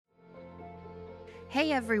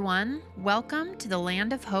Hey everyone, welcome to the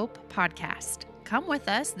Land of Hope podcast. Come with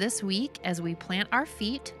us this week as we plant our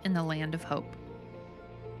feet in the land of hope.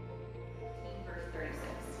 Verse 36.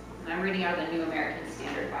 And I'm reading out of the New American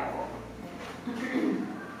Standard Bible.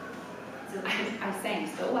 So I sang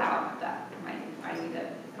so loud that I need to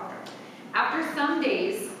talk. After some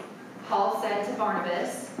days, Paul said to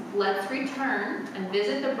Barnabas, "Let's return and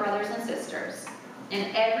visit the brothers and sisters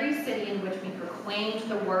in every city in which we proclaimed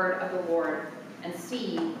the word of the Lord and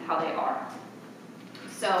see how they are."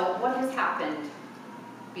 So what has happened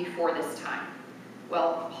before this time?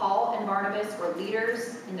 Well, Paul and Barnabas were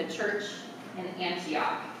leaders in the church in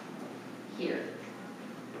Antioch here.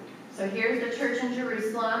 So here's the church in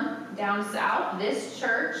Jerusalem down south. This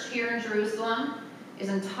church here in Jerusalem is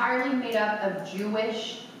entirely made up of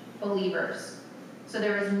Jewish believers. So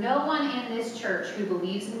there is no one in this church who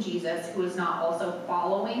believes in Jesus who is not also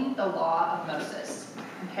following the law of Moses.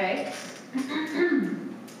 Okay?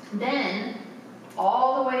 Then,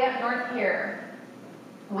 all the way up north here,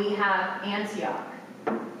 we have Antioch.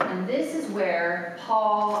 And this is where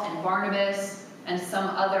Paul and Barnabas and some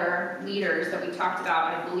other leaders that we talked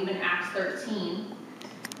about, I believe in Acts 13,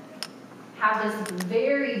 have this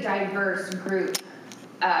very diverse group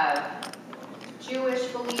of Jewish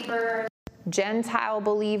believers, Gentile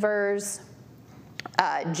believers,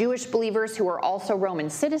 Jewish believers who are also Roman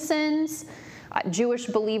citizens, Jewish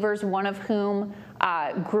believers, one of whom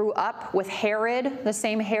grew up with Herod, the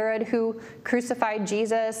same Herod who crucified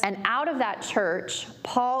Jesus. And out of that church,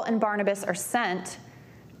 Paul and Barnabas are sent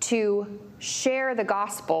to share the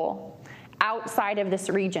gospel outside of this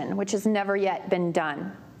region, which has never yet been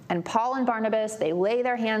done. And Paul and Barnabas, they lay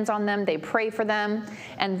their hands on them, they pray for them,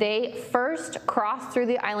 and they first cross through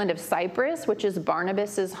the island of Cyprus, which is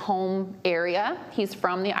Barnabas's home area. He's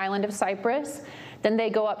from the island of Cyprus. Then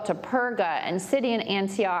they go up to Perga and city in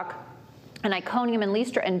Antioch and Iconium and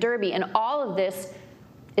Lystra and Derbe, and all of this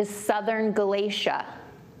is southern Galatia.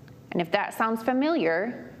 And if that sounds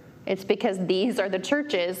familiar, it's because these are the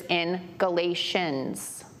churches in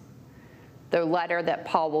Galatians, the letter that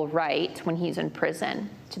Paul will write when he's in prison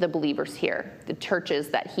to the believers here, the churches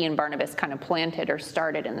that he and Barnabas kind of planted or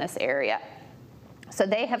started in this area. So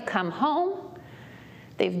they have come home.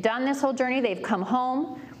 They've done this whole journey. They've come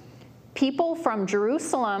home. People from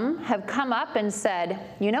Jerusalem have come up and said,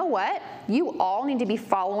 you know what? You all need to be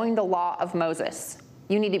following the law of Moses.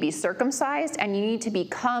 You need to be circumcised and you need to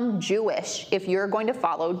become Jewish if you're going to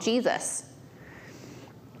follow Jesus.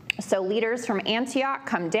 So leaders from Antioch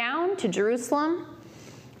come down to Jerusalem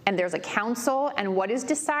and there's a council, and what is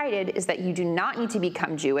decided is that you do not need to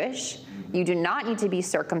become Jewish. You do not need to be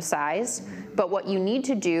circumcised, but what you need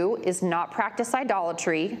to do is not practice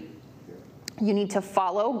idolatry. You need to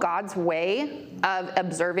follow God's way of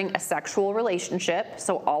observing a sexual relationship.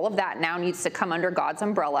 So all of that now needs to come under God's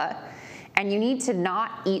umbrella. And you need to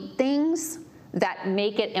not eat things that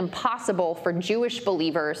make it impossible for Jewish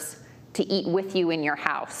believers to eat with you in your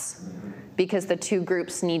house, because the two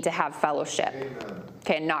groups need to have fellowship,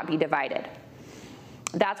 okay, and not be divided.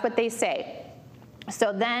 That's what they say.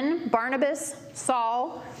 So then Barnabas,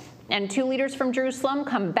 Saul, and two leaders from Jerusalem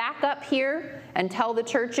come back up here and tell the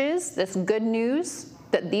churches this good news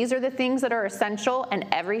that these are the things that are essential and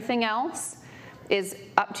everything else is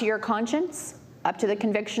up to your conscience, up to the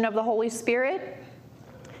conviction of the Holy Spirit.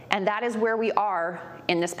 And that is where we are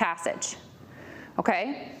in this passage.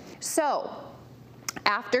 Okay? So,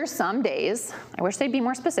 after some days, I wish they'd be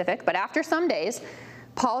more specific, but after some days,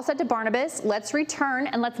 Paul said to Barnabas, let's return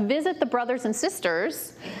and let's visit the brothers and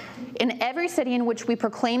sisters in every city in which we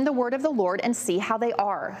proclaim the word of the Lord and see how they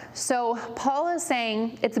are. So Paul is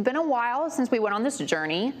saying, it's been a while since we went on this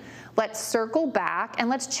journey. Let's circle back and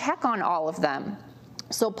let's check on all of them.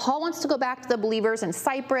 So Paul wants to go back to the believers in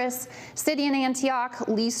Cyprus, city in Antioch,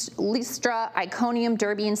 Lystra, Iconium,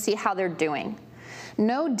 Derbe, and see how they're doing.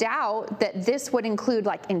 No doubt that this would include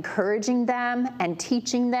like encouraging them and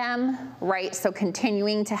teaching them, right? So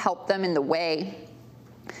continuing to help them in the way.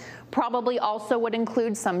 Probably also would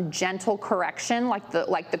include some gentle correction, like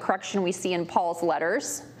the correction we see in Paul's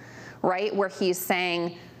letters, right? Where he's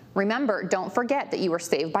saying, remember, don't forget that you were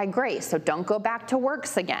saved by grace, so don't go back to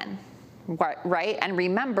works again, right? And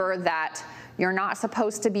remember that you're not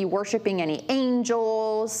supposed to be worshiping any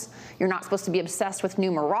angels. You're not supposed to be obsessed with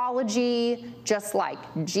numerology, just like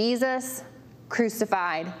Jesus,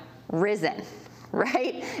 crucified, risen,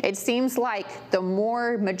 right? It seems like the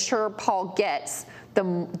more mature Paul gets,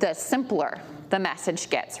 the simpler the message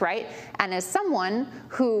gets, right? And as someone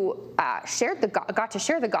who got to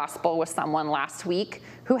share the gospel with someone last week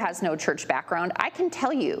who has no church background, I can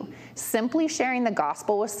tell you, simply sharing the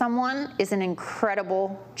gospel with someone is an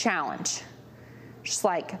incredible challenge. Just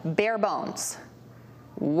like bare bones.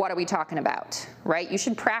 What are we talking about, right? You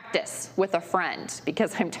should practice with a friend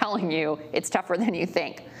because I'm telling you, it's tougher than you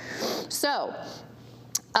think. So,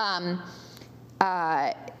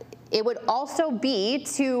 it would also be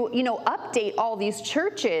to, update all these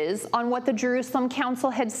churches on what the Jerusalem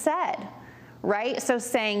Council had said, right? So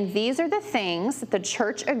saying these are the things that the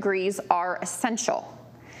church agrees are essential.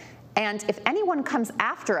 And if anyone comes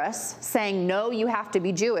after us saying, no, you have to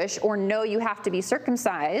be Jewish, or no, you have to be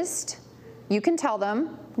circumcised, you can tell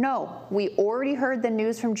them, no, we already heard the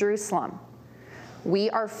news from Jerusalem. We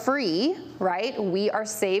are free, right? We are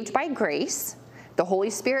saved by grace. The Holy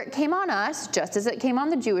Spirit came on us just as it came on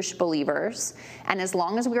the Jewish believers. And as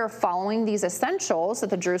long as we are following these essentials that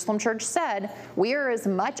the Jerusalem church said, we are as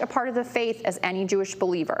much a part of the faith as any Jewish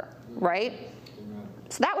believer, right?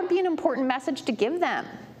 So that would be an important message to give them.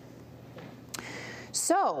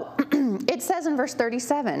 So it says in verse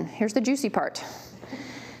 37, here's the juicy part.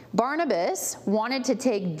 Barnabas wanted to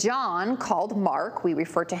take John, called Mark, we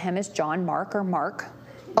refer to him as John Mark or Mark,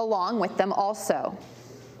 along with them also.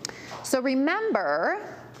 So remember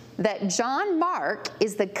that John Mark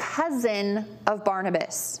is the cousin of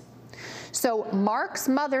Barnabas. So Mark's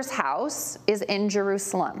mother's house is in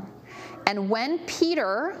Jerusalem. And when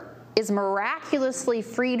Peter is miraculously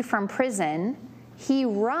freed from prison, he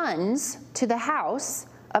runs to the house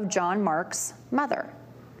of John Mark's mother,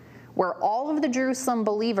 where all of the Jerusalem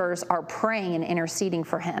believers are praying and interceding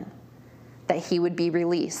for him, that he would be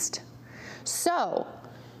released. So,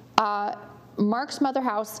 Mark's mother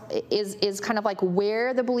house is kind of like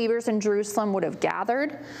where the believers in Jerusalem would have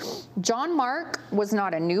gathered. John Mark was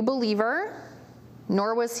not a new believer,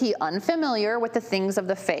 nor was he unfamiliar with the things of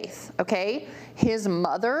the faith, okay? His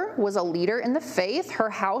mother was a leader in the faith.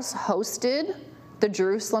 Her house hosted the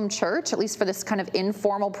Jerusalem church, at least for this kind of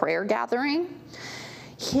informal prayer gathering.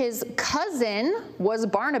 His cousin was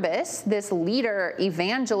Barnabas, this leader,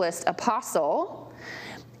 evangelist, apostle,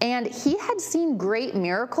 and he had seen great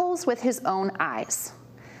miracles with his own eyes.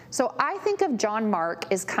 So I think of John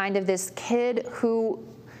Mark as kind of this kid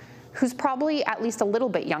who's probably at least a little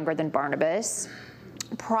bit younger than Barnabas,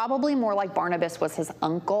 probably more like Barnabas was his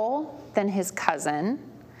uncle than his cousin.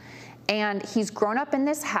 And he's grown up in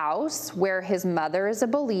this house where his mother is a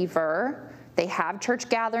believer. They have church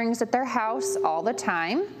gatherings at their house all the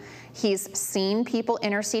time. He's seen people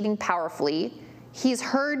interceding powerfully. He's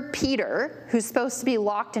heard Peter, who's supposed to be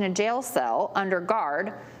locked in a jail cell under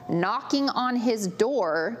guard, knocking on his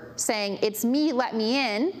door saying, "It's me, let me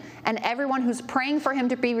in." And everyone who's praying for him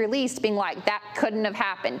to be released being like, that couldn't have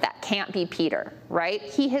happened. That can't be Peter, right?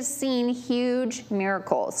 He has seen huge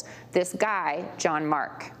miracles. This guy, John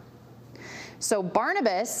Mark. So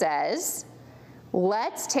Barnabas says,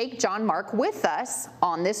 let's take John Mark with us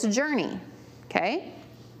on this journey, okay?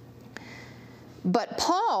 But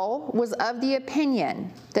Paul was of the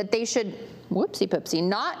opinion that they should,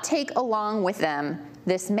 not take along with them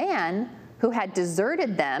this man who had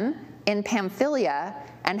deserted them in Pamphylia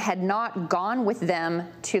and had not gone with them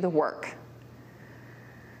to the work.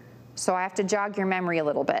 So I have to jog your memory a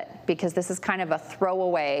little bit because this is kind of a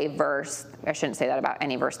throwaway verse. I shouldn't say that about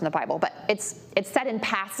any verse in the Bible, but it's said in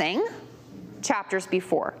passing chapters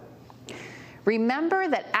before. Remember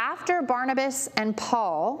that after Barnabas and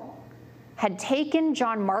Paul had taken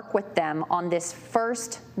John Mark with them on this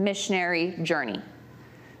first missionary journey.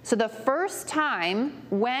 So the first time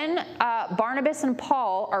when Barnabas and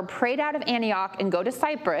Paul are prayed out of Antioch and go to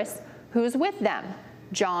Cyprus, who's with them?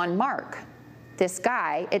 John Mark. This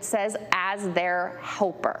guy, it says, as their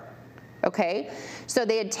helper. Okay? So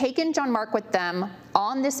they had taken John Mark with them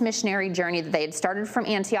on this missionary journey that they had started from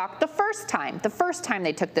Antioch the first time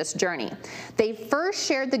they took this journey. They first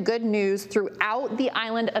shared the good news throughout the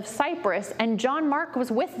island of Cyprus, and John Mark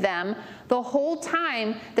was with them the whole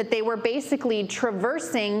time that they were basically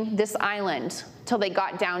traversing this island till they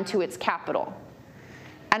got down to its capital.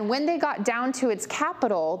 And when they got down to its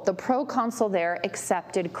capital, the proconsul there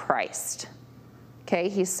accepted Christ. Okay,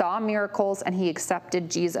 he saw miracles and he accepted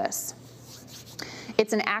Jesus.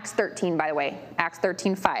 It's in Acts 13, by the way, Acts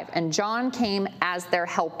 13:5. And John came as their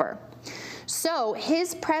helper. So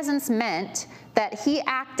his presence meant that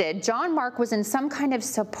John Mark was in some kind of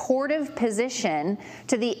supportive position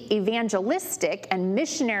to the evangelistic and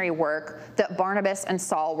missionary work that Barnabas and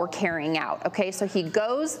Saul were carrying out. Okay, so he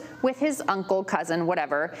goes with his uncle, cousin,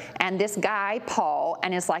 whatever, and this guy, Paul,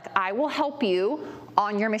 and is like, I will help you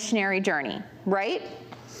on your missionary journey, right?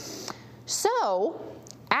 So,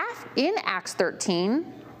 in Acts 13,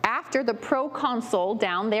 after the proconsul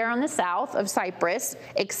down there on the south of Cyprus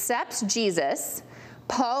accepts Jesus,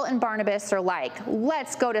 Paul and Barnabas are like,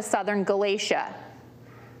 let's go to southern Galatia.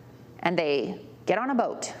 And they get on a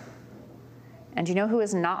boat. And do you know who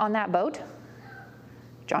is not on that boat?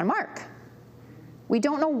 John Mark. We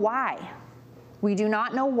don't know why. We do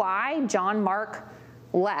not know why John Mark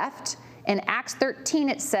left. In Acts 13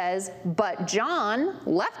 it says, but John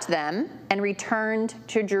left them and returned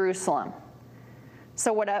to Jerusalem.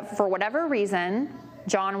 So for whatever reason,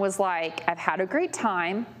 John was like, I've had a great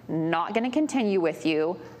time, not going to continue with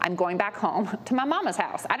you. I'm going back home to my mama's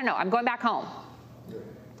house. I don't know, I'm going back home.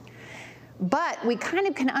 But we kind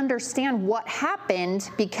of can understand what happened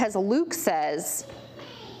because Luke says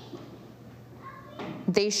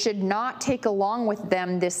they should not take along with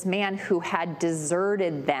them this man who had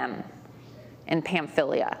deserted them in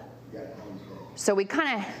Pamphylia. So we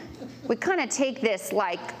kind of take this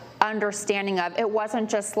like understanding of it wasn't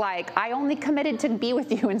just like, I only committed to be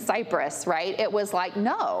with you in Cyprus, right? It was like,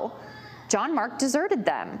 no, John Mark deserted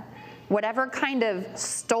them. Whatever kind of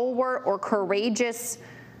stalwart or courageous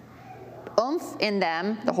oomph in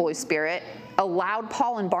them, the Holy Spirit, allowed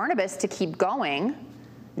Paul and Barnabas to keep going,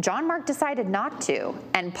 John Mark decided not to.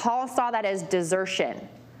 And Paul saw that as desertion.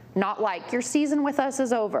 Not like, your season with us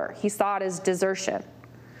is over. He saw it as desertion.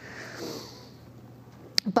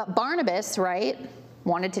 But Barnabas, right,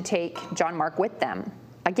 wanted to take John Mark with them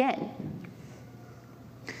again.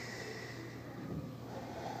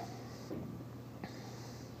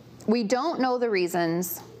 We don't know the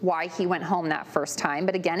reasons why he went home that first time,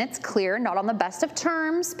 but again, it's clear, not on the best of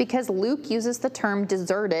terms, because Luke uses the term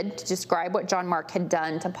deserted to describe what John Mark had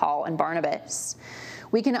done to Paul and Barnabas.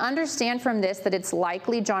 We can understand from this that it's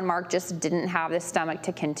likely John Mark just didn't have the stomach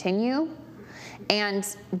to continue. And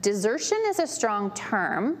desertion is a strong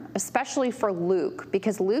term, especially for Luke,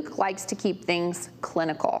 because Luke likes to keep things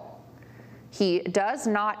clinical. He does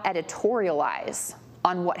not editorialize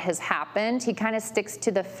on what has happened. He kind of sticks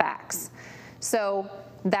to the facts. So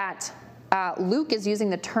that Luke is using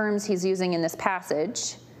the terms he's using in this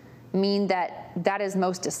passage mean that that is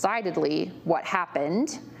most decidedly what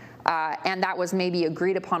happened. And that was maybe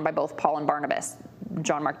agreed upon by both Paul and Barnabas.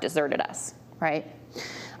 John Mark deserted us, right?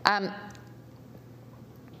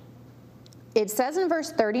 It says in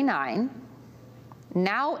verse 39,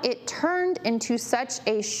 now it turned into such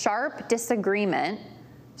a sharp disagreement.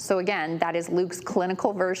 So again, that is Luke's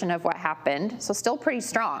clinical version of what happened. So still pretty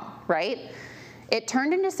strong, right? It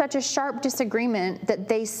turned into such a sharp disagreement that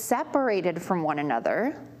they separated from one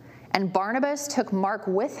another, and Barnabas took Mark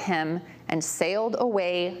with him and sailed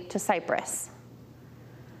away to Cyprus.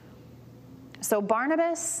 So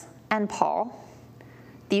Barnabas and Paul,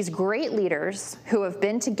 these great leaders who have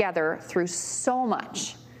been together through so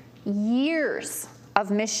much, years of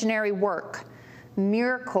missionary work,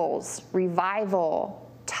 miracles, revival,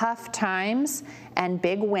 tough times, and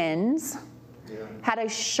big wins, had a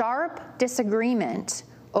sharp disagreement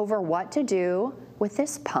over what to do with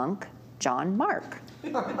this punk, John Mark.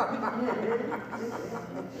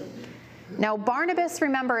 Now, Barnabas,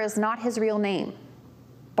 remember, is not his real name.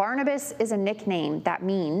 Barnabas is a nickname that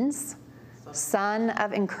means son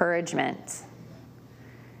of encouragement.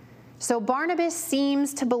 So Barnabas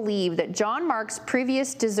seems to believe that John Mark's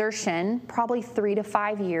previous desertion, probably 3 to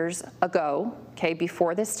 5 years ago, okay,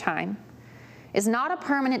 before this time, is not a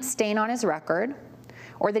permanent stain on his record,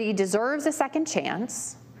 or that he deserves a second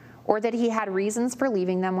chance, or that he had reasons for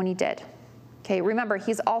leaving them when he did. Okay, remember,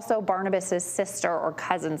 he's also Barnabas's sister or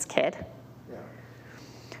cousin's kid. Yeah.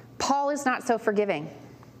 Paul is not so forgiving.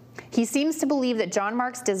 He seems to believe that John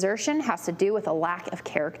Mark's desertion has to do with a lack of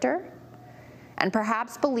character, and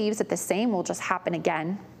perhaps believes that the same will just happen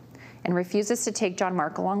again, and refuses to take John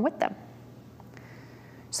Mark along with them.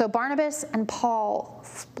 So Barnabas and Paul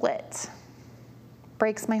split.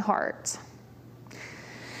 Breaks my heart.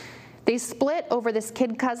 They split over this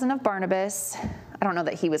kid cousin of Barnabas. I don't know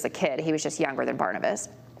that he was a kid. He was just younger than Barnabas.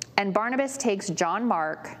 And Barnabas takes John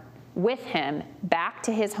Mark with him back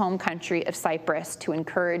to his home country of Cyprus to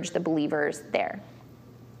encourage the believers there.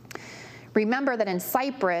 Remember that in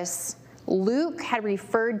Cyprus, Luke had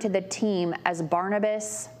referred to the team as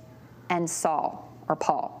Barnabas and Saul, or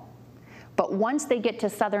Paul. But once they get to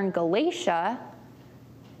southern Galatia,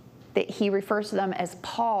 that he refers to them as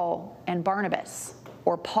Paul and Barnabas,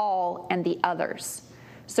 or Paul and the others.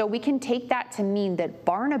 So we can take that to mean that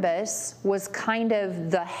Barnabas was kind of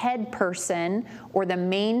the head person or the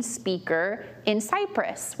main speaker in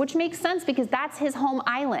Cyprus, which makes sense because that's his home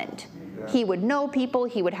island. He would know people,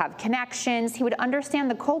 he would have connections, he would understand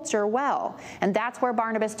the culture well. And that's where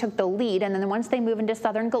Barnabas took the lead. And then once they move into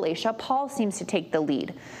southern Galatia, Paul seems to take the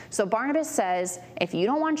lead. So Barnabas says, if you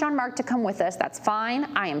don't want John Mark to come with us, that's fine.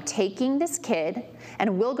 I am taking this kid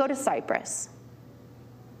and we'll go to Cyprus.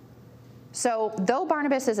 So though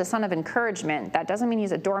Barnabas is a son of encouragement, that doesn't mean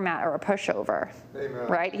he's a doormat or a pushover. Amen.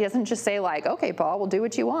 Right? He doesn't just say like, okay, Paul, we'll do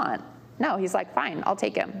what you want. No, he's like, fine, I'll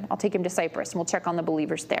take him. I'll take him to Cyprus and we'll check on the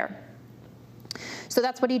believers there. So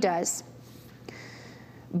that's what he does.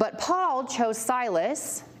 But Paul chose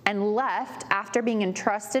Silas and left after being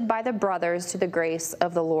entrusted by the brothers to the grace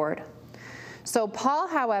of the Lord. So Paul,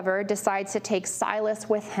 however, decides to take Silas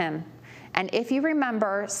with him. And if you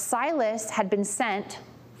remember, Silas had been sent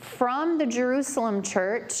from the Jerusalem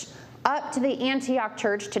church up to the Antioch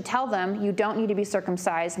church to tell them you don't need to be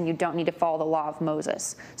circumcised and you don't need to follow the law of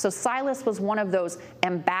Moses. So Silas was one of those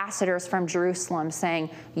ambassadors from Jerusalem saying,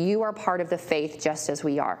 you are part of the faith just as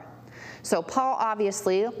we are. So Paul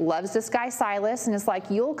obviously loves this guy Silas and is like,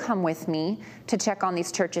 you'll come with me to check on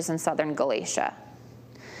these churches in southern Galatia.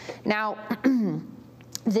 Now,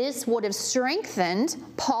 this would have strengthened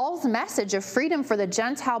Paul's message of freedom for the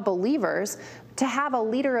Gentile believers to have a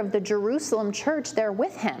leader of the Jerusalem church there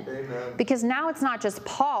with him. Amen. Because now it's not just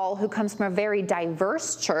Paul, who comes from a very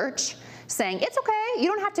diverse church, saying, it's okay, you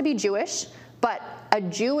don't have to be Jewish, but a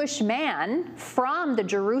Jewish man from the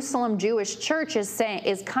Jerusalem Jewish church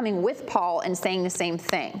is coming with Paul and saying the same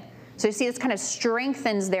thing. So you see, this kind of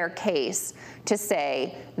strengthens their case to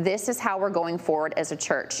say, this is how we're going forward as a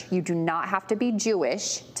church. You do not have to be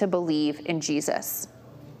Jewish to believe in Jesus.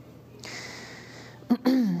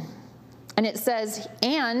 And it says,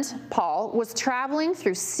 and Paul was traveling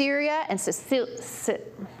through Syria and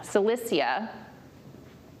Cilicia.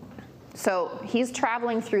 So he's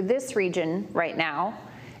traveling through this region right now,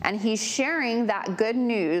 and he's sharing that good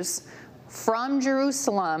news from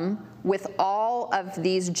Jerusalem with all of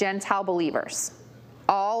these Gentile believers,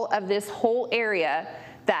 all of this whole area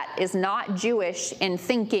that is not Jewish in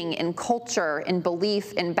thinking, in culture, in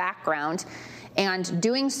belief, in background, and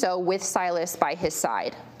doing so with Silas by his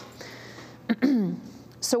side.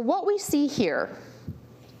 So what we see here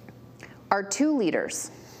are two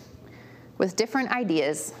leaders with different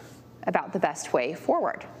ideas about the best way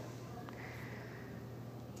forward.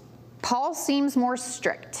 Paul seems more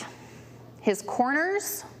strict. His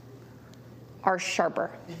corners are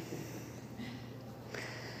sharper.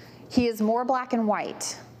 He is more black and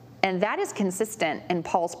white, and that is consistent in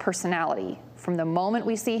Paul's personality. From the moment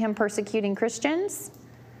we see him persecuting Christians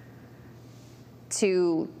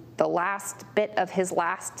to the last bit of his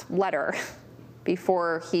last letter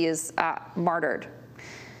before he is martyred.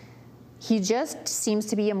 He just seems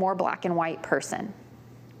to be a more black and white person.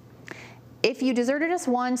 If you deserted us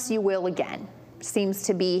once, you will again, seems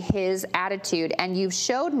to be his attitude. And you've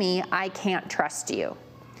showed me I can't trust you.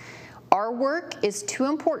 Our work is too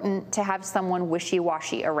important to have someone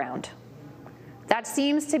wishy-washy around. That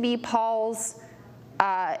seems to be Paul's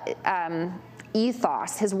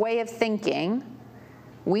ethos, his way of thinking.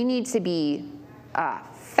 We need to be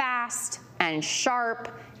fast and sharp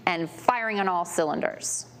and firing on all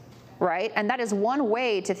cylinders. Right? And that is one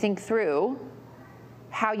way to think through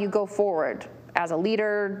how you go forward as a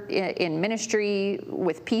leader in ministry,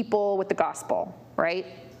 with people, with the gospel, right?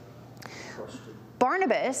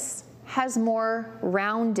 Barnabas has more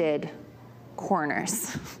rounded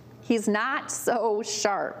corners. He's not so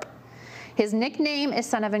sharp. His nickname is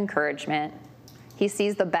Son of Encouragement. He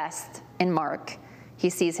sees the best in Mark. He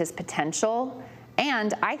sees his potential,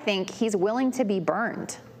 and I think he's willing to be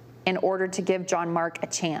burned in order to give John Mark a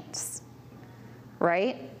chance,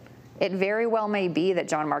 right? It very well may be that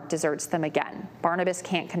John Mark deserts them again. Barnabas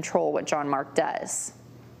can't control what John Mark does.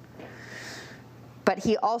 But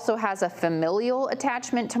he also has a familial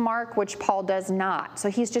attachment to Mark, which Paul does not.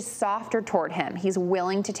 So he's just softer toward him. He's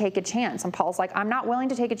willing to take a chance. And Paul's like, I'm not willing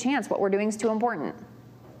to take a chance. What we're doing is too important.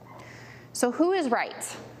 So who is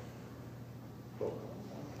right?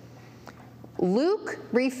 Luke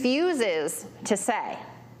refuses to say.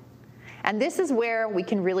 And this is where we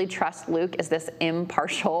can really trust Luke as this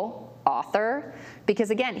impartial author,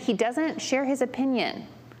 because again, he doesn't share his opinion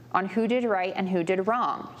on who did right and who did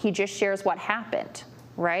wrong. He just shares what happened,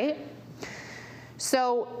 right?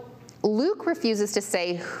 So Luke refuses to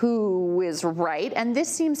say who is right, and this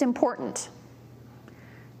seems important.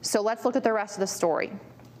 So let's look at the rest of the story.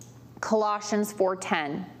 Colossians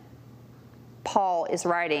 4:10. Paul is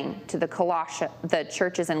writing to the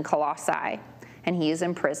churches in Colossae, and he is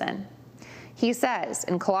in prison. He says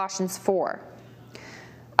in Colossians 4,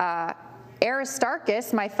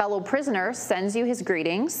 Aristarchus, my fellow prisoner, sends you his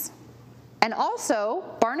greetings, and also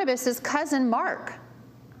Barnabas' cousin Mark,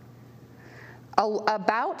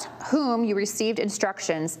 about whom you received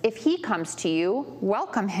instructions. If he comes to you,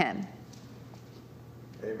 welcome him.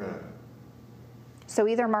 Amen. So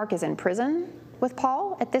either Mark is in prison with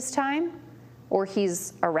Paul at this time, or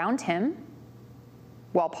he's around him.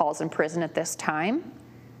 while Paul's in prison at this time.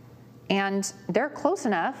 And they're close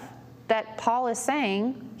enough that Paul is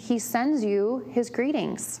saying he sends you his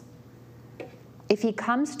greetings. If he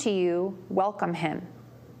comes to you, welcome him.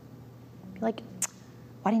 Be like,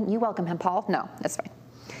 why didn't you welcome him, Paul? No, that's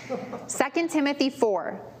fine. 2 Timothy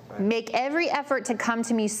 4. Make every effort to come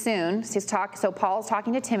to me soon. So Paul's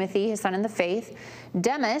talking to Timothy, his son in the faith.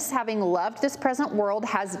 Demas, having loved this present world,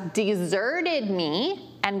 has deserted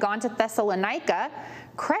me and gone to Thessalonica.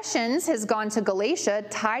 Crescens has gone to Galatia,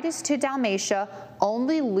 Titus to Dalmatia.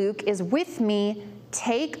 Only Luke is with me.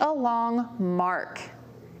 Take along Mark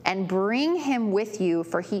and bring him with you,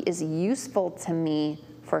 for he is useful to me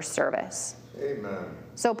for service. Amen.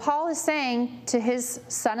 So Paul is saying to his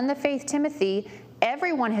son in the faith, Timothy,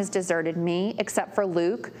 everyone has deserted me except for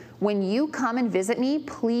Luke. When you come and visit me,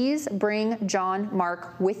 please bring John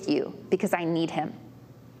Mark with you because I need him.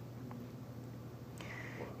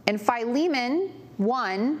 In Philemon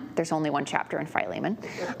 1, there's only one chapter in Philemon.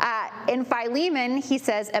 In Philemon, he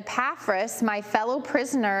says, Epaphras, my fellow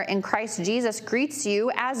prisoner in Christ Jesus, greets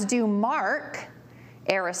you, as do Mark,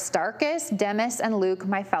 Aristarchus, Demas, and Luke,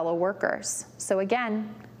 my fellow workers. So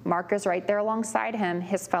again, Mark is right there alongside him,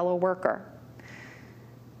 his fellow worker.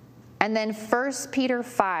 And then 1 Peter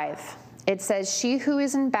 5, it says, she who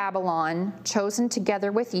is in Babylon, chosen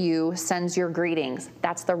together with you, sends your greetings.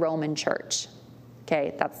 That's the Roman church.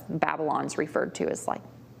 Okay, that's Babylon's referred to as like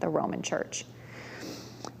the Roman church.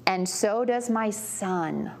 And so does my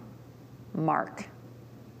son, Mark.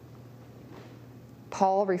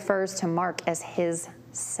 Paul refers to Mark as his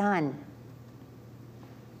son.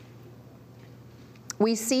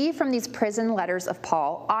 We see from these prison letters of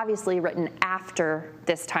Paul, obviously written after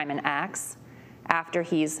this time in Acts, after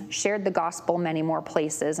he's shared the gospel many more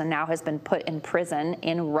places and now has been put in prison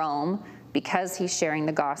in Rome because he's sharing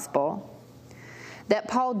the gospel, that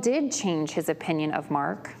Paul did change his opinion of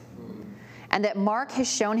Mark, and that Mark has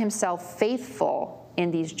shown himself faithful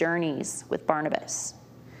in these journeys with Barnabas,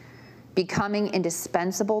 becoming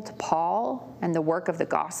indispensable to Paul and the work of the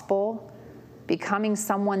gospel, becoming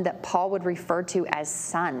someone that Paul would refer to as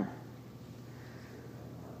son,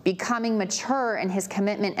 becoming mature in his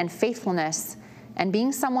commitment and faithfulness, and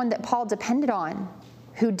being someone that Paul depended on,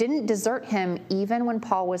 who didn't desert him even when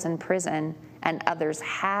Paul was in prison and others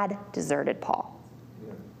had deserted Paul.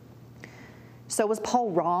 So was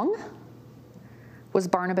Paul wrong? Was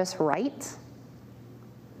Barnabas right?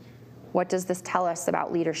 What does this tell us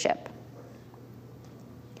about leadership?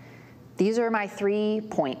 These are my 3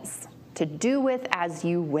 points. To do with as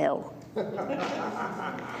you will.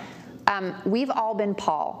 We've all been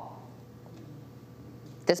Paul.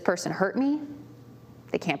 This person hurt me.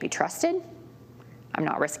 They can't be trusted. I'm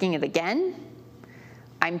not risking it again.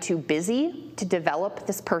 I'm too busy to develop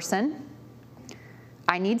this person.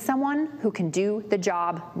 I need someone who can do the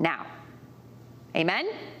job now. Amen?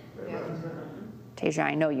 Amen. Tasia,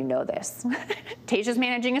 I know you know this. Tasia's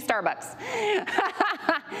managing a Starbucks.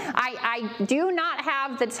 I do not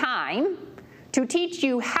have the time to teach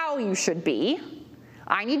you how you should be.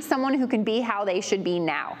 I need someone who can be how they should be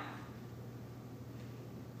now.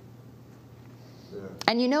 Yeah.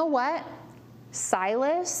 And you know what?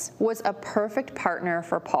 Silas was a perfect partner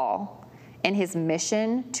for Paul in his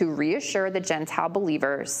mission to reassure the Gentile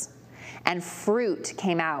believers, and fruit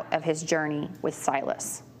came out of his journey with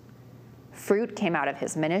Silas. Fruit came out of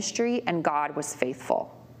his ministry, and God was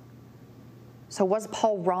faithful. So was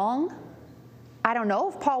Paul wrong? I don't know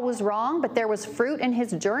if Paul was wrong, but there was fruit in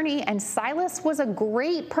his journey, and Silas was a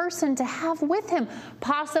great person to have with him,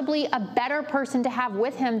 possibly a better person to have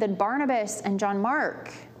with him than Barnabas and John Mark.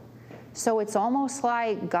 So it's almost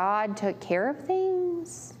like God took care of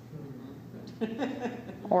things,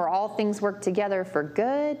 or all things work together for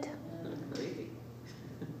good.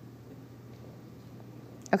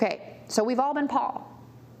 Okay, so we've all been Paul,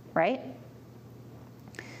 right?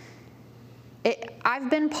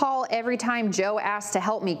 I've been Paul every time Joe asks to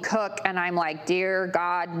help me cook, and I'm like, dear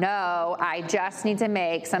God, no, I just need to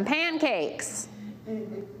make some pancakes.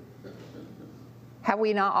 Have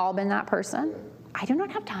we not all been that person? I do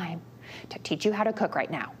not have time to teach you how to cook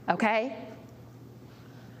right now, okay?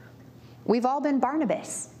 We've all been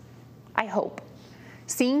Barnabas, I hope.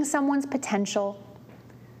 Seeing someone's potential,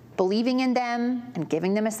 believing in them and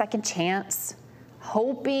giving them a second chance,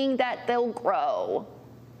 hoping that they'll grow,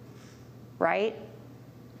 right?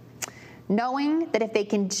 Knowing that if they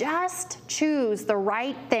can just choose the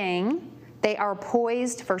right thing, they are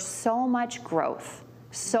poised for so much growth,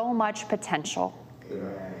 so much potential. Yeah.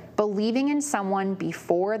 Believing in someone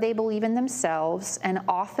before they believe in themselves, and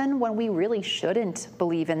often when we really shouldn't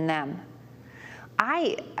believe in them.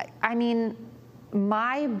 I mean,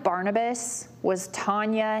 my Barnabas was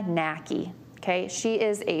Tanya Nacky. Okay, she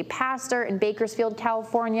is a pastor in Bakersfield,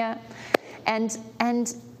 California,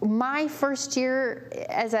 and my first year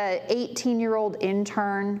as a 18-year-old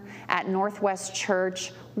intern at Northwest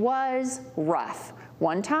Church was rough.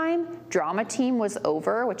 One time, drama team was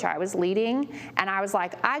over, which I was leading, and I was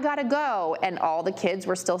like, I gotta go, and all the kids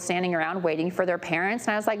were still standing around waiting for their parents,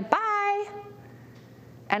 and I was like, bye,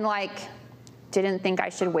 and didn't think I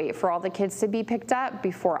should wait for all the kids to be picked up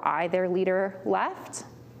before I, their leader, left.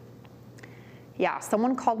 Yeah,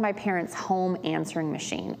 someone called my parents' home answering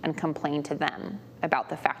machine and complained to them about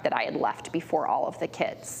the fact that I had left before all of the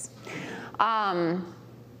kids.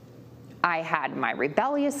 I had my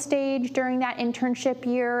rebellious stage during that internship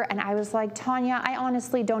year, and I was like, Tanya, I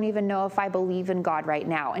honestly don't even know if I believe in God right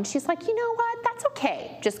now. And she's like, you know what? That's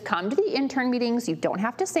okay. Just come to the intern meetings. You don't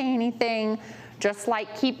have to say anything. Just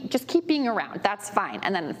keep being around. That's fine.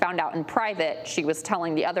 And then found out in private, she was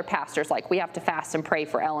telling the other pastors, we have to fast and pray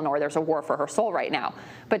for Eleanor. There's a war for her soul right now.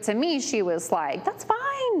 But to me, she was like, that's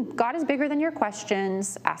fine. God is bigger than your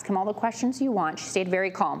questions. Ask him all the questions you want. She stayed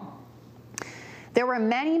very calm. There were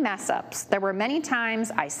many mess ups. There were many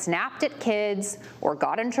times I snapped at kids or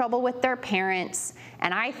got in trouble with their parents.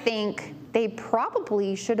 And I think they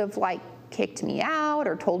probably should have kicked me out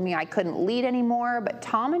or told me I couldn't lead anymore. But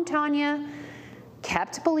Tom and Tanya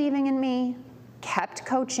kept believing in me, kept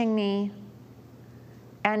coaching me.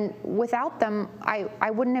 And without them,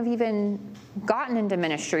 I wouldn't have even gotten into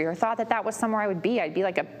ministry or thought that was somewhere I would be. I'd be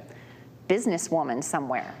like a businesswoman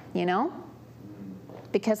somewhere,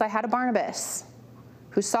 because I had a Barnabas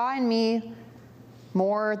who saw in me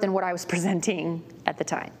more than what I was presenting at the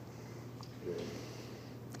time.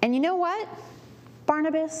 And you know what?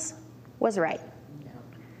 Barnabas was right.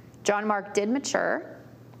 John Mark did mature.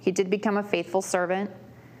 He did become a faithful servant.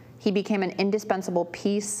 He became an indispensable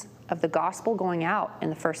piece of the gospel going out in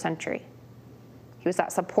the first century. He was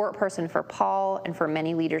that support person for Paul and for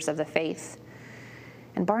many leaders of the faith.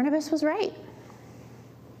 And Barnabas was right.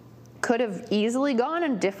 Could have easily gone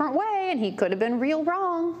a different way, and he could have been real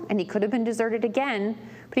wrong, and he could have been deserted again,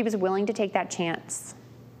 but he was willing to take that chance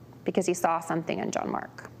because he saw something in John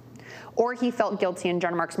Mark. Or he felt guilty, and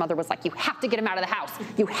John Mark's mother was like, you have to get him out of the house.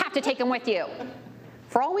 You have to take him with you.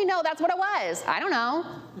 For all we know, that's what it was. I don't know.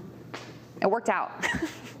 It worked out.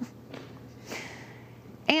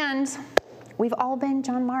 And we've all been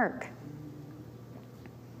John Mark.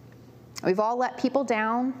 We've all let people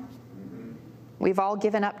down. We've all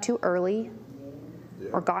given up too early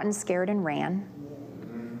or gotten scared and ran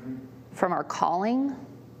from our calling,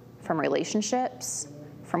 from relationships,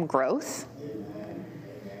 from growth.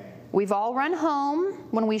 We've all run home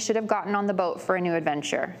when we should have gotten on the boat for a new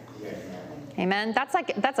adventure. Amen.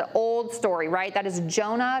 That's an old story, right? That is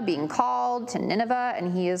Jonah being called to Nineveh,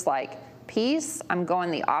 and he is like, peace, I'm going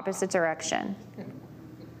the opposite direction.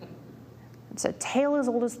 It's a tale as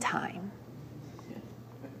old as time.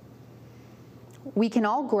 We can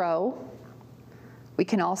all grow. We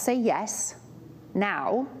can all say yes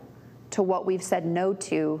now to what we've said no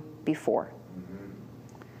to before.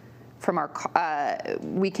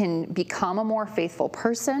 We can become a more faithful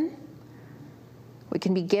person. We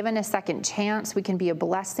can be given a second chance. We can be a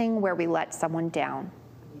blessing where we let someone down.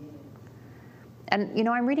 And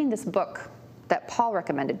I'm reading this book that Paul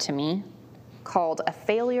recommended to me called A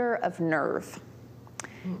Failure of Nerve.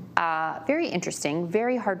 Very interesting,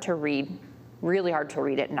 very hard to read. Really hard to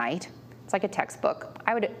read at night. It's like a textbook.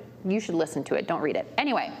 You should listen to it, don't read it.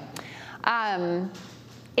 Anyway, in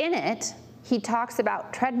it, he talks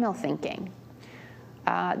about treadmill thinking.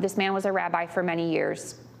 This man was a rabbi for many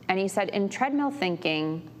years, and he said in treadmill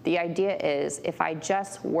thinking, the idea is if I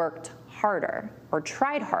just worked harder or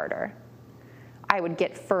tried harder, I would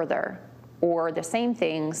get further, or the same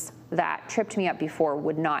things that tripped me up before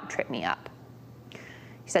would not trip me up.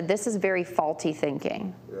 He said this is very faulty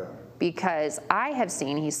thinking. Yeah. Because I have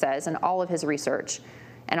seen, he says, in all of his research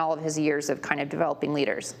and all of his years of kind of developing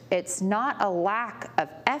leaders, it's not a lack of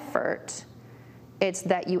effort, it's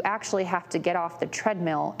that you actually have to get off the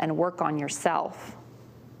treadmill and work on yourself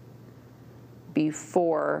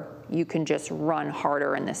before you can just run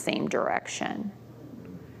harder in the same direction.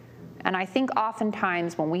 And I think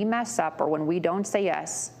oftentimes when we mess up or when we don't say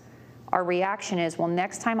yes, our reaction is, well,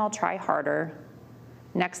 next time I'll try harder,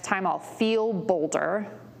 next time I'll feel bolder,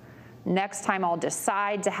 next time I'll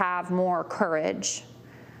decide to have more courage,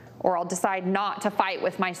 or I'll decide not to fight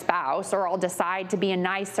with my spouse, or I'll decide to be a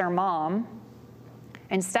nicer mom.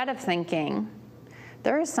 Instead of thinking,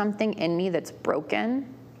 there is something in me that's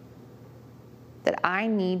broken that I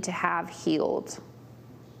need to have healed.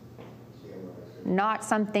 not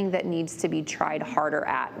something that needs to be tried harder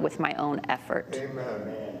at with my own effort.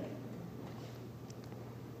 Amen.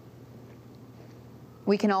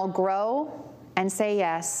 We can all grow and say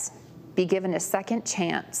yes, be given a second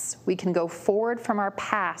chance. We can go forward from our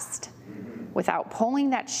past without pulling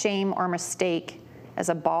that shame or mistake as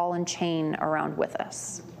a ball and chain around with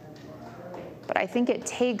us. But I think it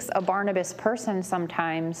takes a Barnabas person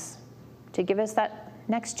sometimes to give us that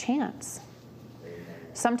next chance.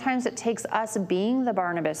 Sometimes it takes us being the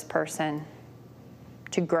Barnabas person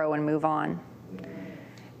to grow and move on.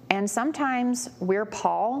 And sometimes we're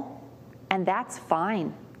Paul, and that's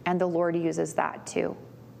fine. And the Lord uses that too.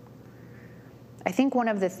 I think one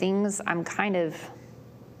of the things I'm kind of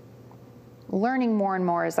learning more and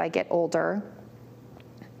more as I get older,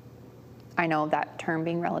 I know that term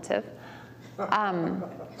being relative,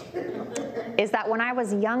 is that when I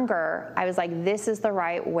was younger, I was like, this is the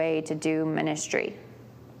right way to do ministry.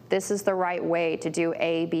 This is the right way to do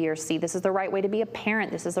A, B, or C. This is the right way to be a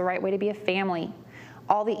parent. This is the right way to be a family.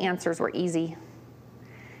 All the answers were easy.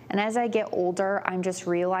 And as I get older, I'm just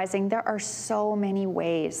realizing there are so many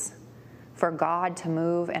ways for God to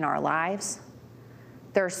move in our lives.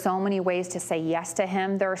 There are so many ways to say yes to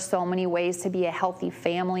Him. There are so many ways to be a healthy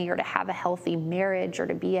family or to have a healthy marriage or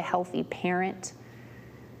to be a healthy parent.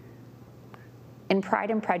 In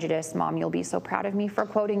Pride and Prejudice, Mom, you'll be so proud of me for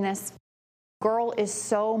quoting this. Girl is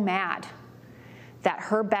so mad that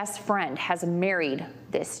her best friend has married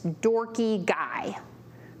this dorky guy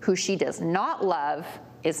who she does not love,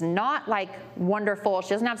 is not like wonderful. She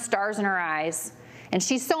doesn't have stars in her eyes. And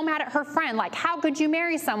she's so mad at her friend, like, how could you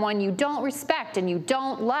marry someone you don't respect and you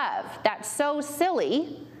don't love? That's so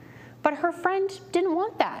silly. But her friend didn't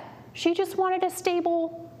want that. She just wanted a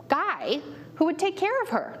stable guy who would take care of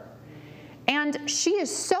her. And she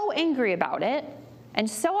is so angry about it and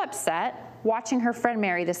so upset watching her friend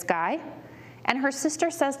marry this guy. And her sister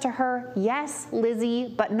says to her, yes,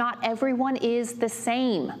 Lizzie, but not everyone is the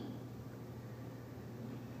same.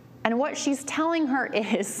 And what she's telling her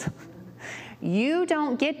is, you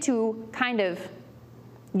don't get to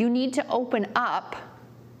you need to open up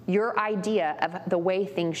your idea of the way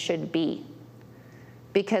things should be.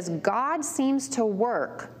 Because God seems to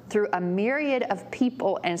work through a myriad of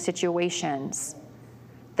people and situations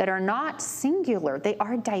that are not singular. They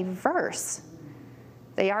are diverse.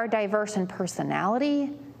 They are diverse in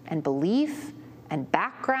personality and belief and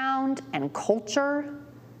background and culture.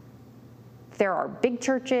 There are big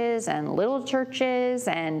churches and little churches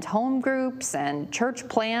and home groups and church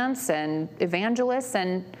plants and evangelists,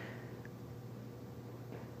 and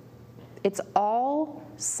it's all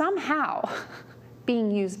somehow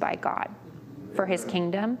being used by God for His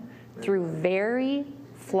kingdom through very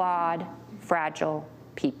flawed, fragile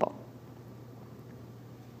people.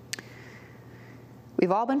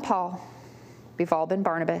 We've all been Paul. We've all been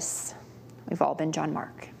Barnabas. We've all been John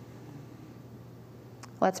Mark.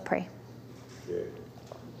 Let's pray.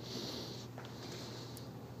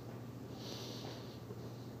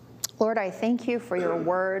 Lord, I thank you for your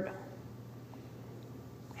word,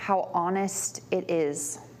 how honest it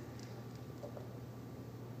is,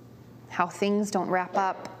 how things don't wrap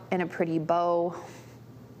up in a pretty bow,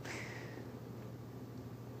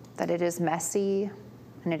 that it is messy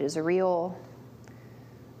and it is real.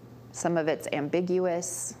 Some of it's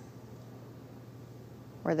ambiguous,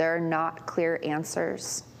 where there are not clear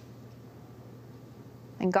answers.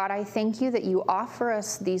 And God, I thank you that you offer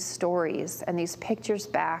us these stories and these pictures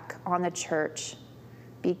back on the church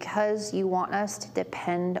because you want us to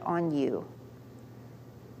depend on you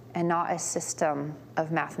and not a system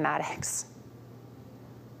of mathematics.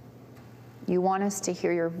 You want us to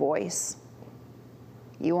hear your voice.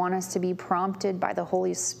 You want us to be prompted by the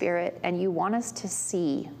Holy Spirit, and you want us to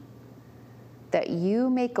see that you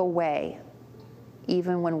make a way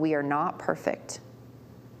even when we are not perfect,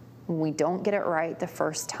 when we don't get it right the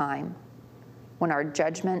first time, when our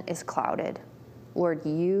judgment is clouded. Lord,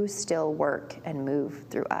 you still work and move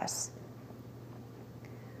through us.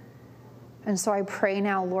 And so I pray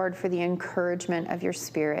now, Lord, for the encouragement of your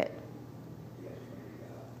Spirit.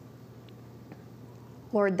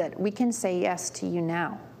 Lord, that we can say yes to you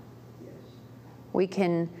now. We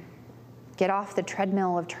can get off the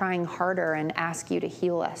treadmill of trying harder and ask you to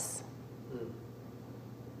heal us.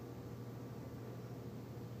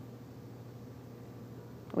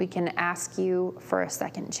 We can ask you for a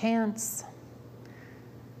second chance.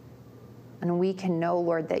 And we can know,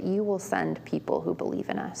 Lord, that you will send people who believe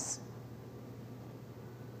in us.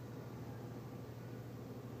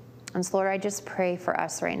 And so, Lord, I just pray for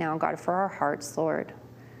us right now, God, for our hearts, Lord,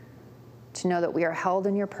 to know that we are held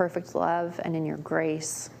in your perfect love and in your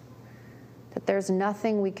grace, that there's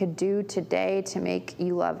nothing we could do today to make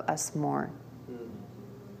you love us more.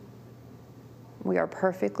 We are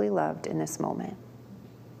perfectly loved in this moment.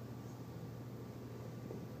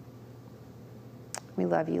 We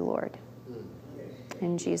love you, Lord.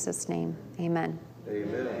 In Jesus' name, amen.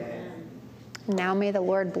 Amen. Now may the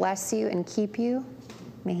Lord bless you and keep you.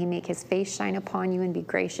 May he make his face shine upon you and be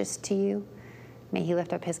gracious to you. May he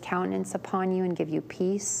lift up his countenance upon you and give you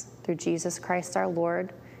peace through Jesus Christ our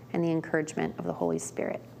Lord and the encouragement of the Holy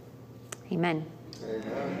Spirit. Amen.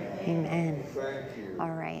 Amen. Amen. Thank you.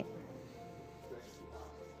 All right.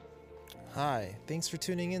 Hi, thanks for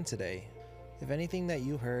tuning in today. If anything that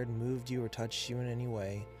you heard moved you or touched you in any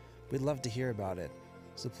way, we'd love to hear about it.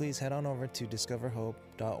 So please head on over to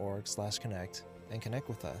discoverhope.org/connect and connect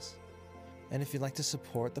with us. And if you'd like to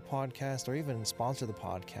support the podcast or even sponsor the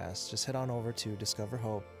podcast, just head on over to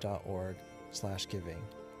discoverhope.org/giving.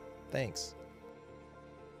 Thanks.